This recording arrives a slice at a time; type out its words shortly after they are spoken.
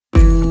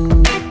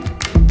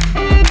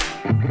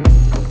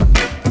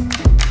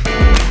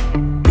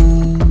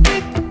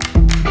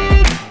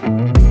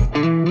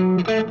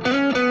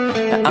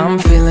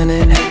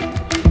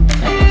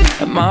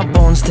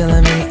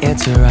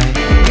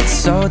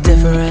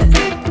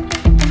sweat.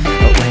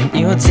 But when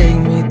you take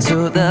me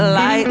to the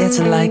light, it's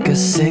like a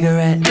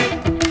cigarette.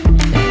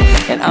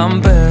 And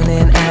I'm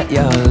burning at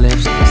your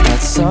lips, start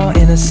so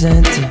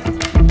innocent.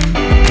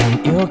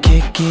 Then you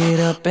kick it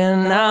up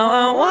and now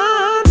I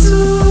want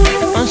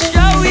to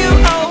show you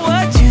all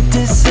what you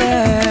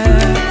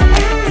deserve.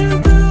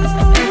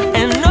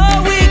 And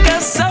know we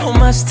got so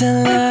much to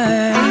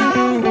learn.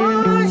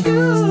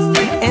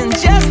 And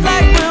just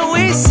like when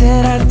we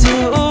said I do,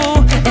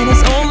 and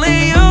it's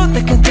only you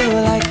that can do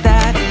it like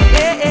that.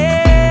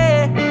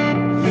 Yeah,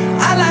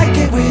 I like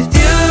it with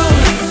you,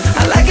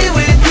 I like it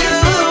with you,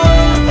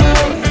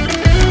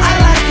 I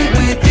like it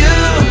with you.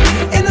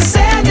 In the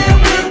sand that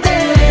we'll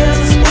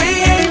dance, we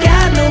ain't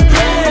got no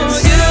plans.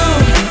 You,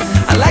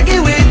 I like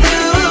it with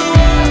you,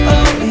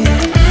 yeah.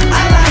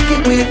 I like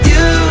it with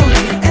you,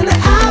 and the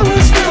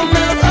hours will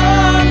melt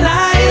all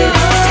night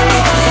long.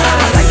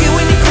 I like it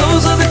when you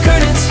close all the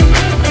curtains,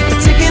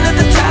 taking out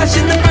the trash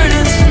and the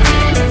burdens.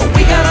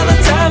 We got all the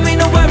time, ain't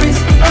no worries.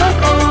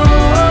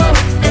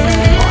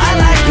 I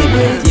like it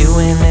with you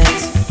in it,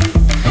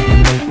 and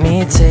make me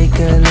take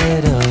a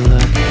little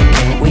look.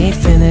 Can we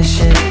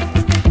finish it,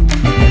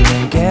 and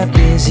then get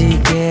busy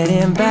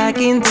getting back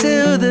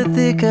into the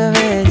thick of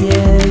it,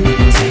 yeah.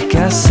 Take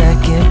a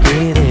second,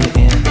 breathe it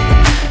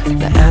in,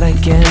 now out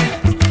again.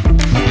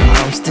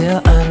 I'm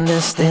still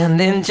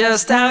understanding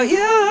just how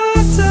you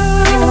do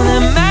the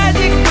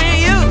magic when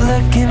you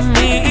look at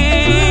me.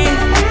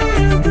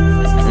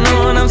 Know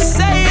what I'm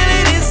saying?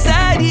 It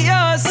inside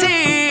your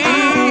seat.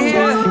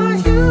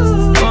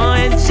 Oh,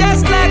 and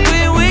just like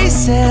when we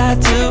said I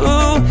do,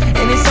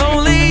 and it's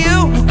only you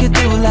who could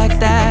do like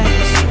that.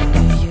 It's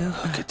only you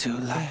who could do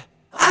like.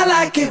 I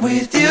like it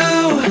with you,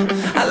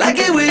 I like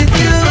it with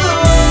you,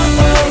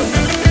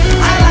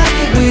 I like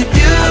it with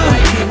you.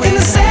 In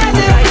the sand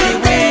that we'll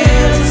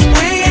dance,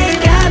 we ain't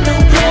got no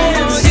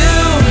plans. You,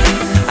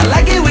 I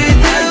like it with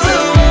you,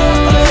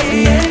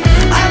 yeah.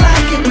 I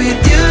like it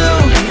with you,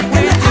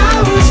 and the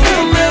hours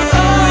will melt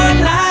all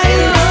night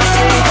long.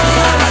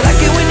 I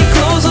like it when you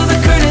close all the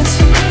curtains,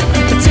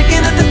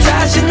 taking out the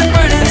trash and the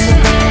burdens.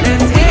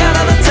 We got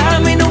all the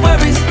time, ain't no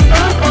worries.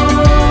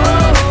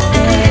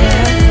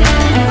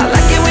 I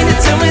like it when you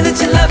tell me that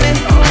you love it,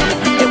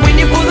 and when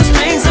you pull the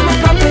strings, I'm a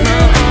puppet.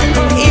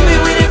 Even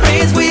when it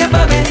rains, we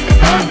above it.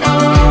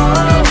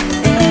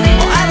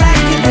 I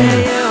like it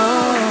with you,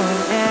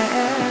 yeah.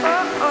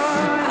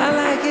 I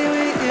like it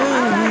with you,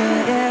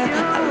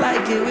 yeah. I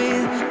like it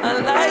with, I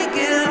like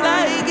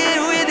it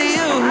with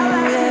you,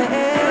 yeah.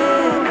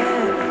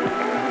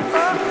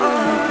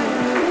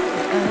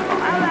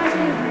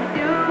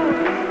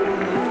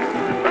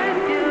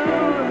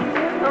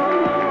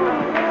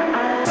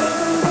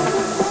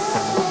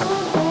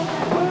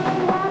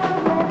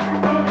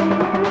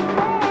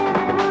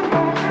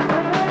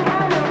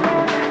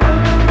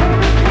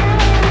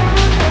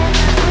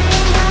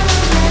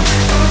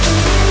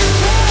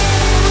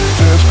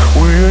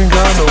 We ain't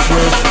got no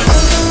plans.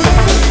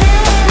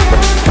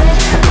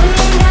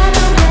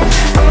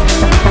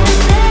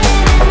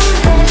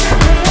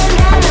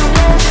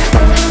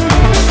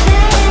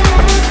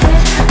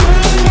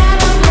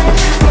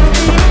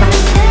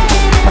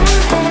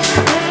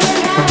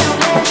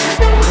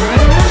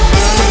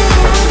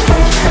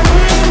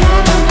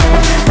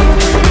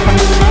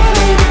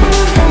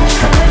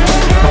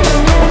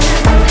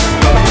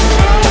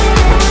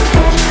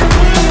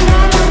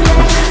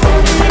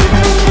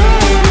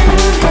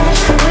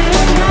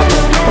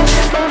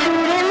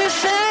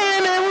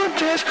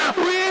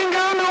 We ain't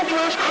got no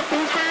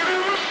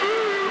plans.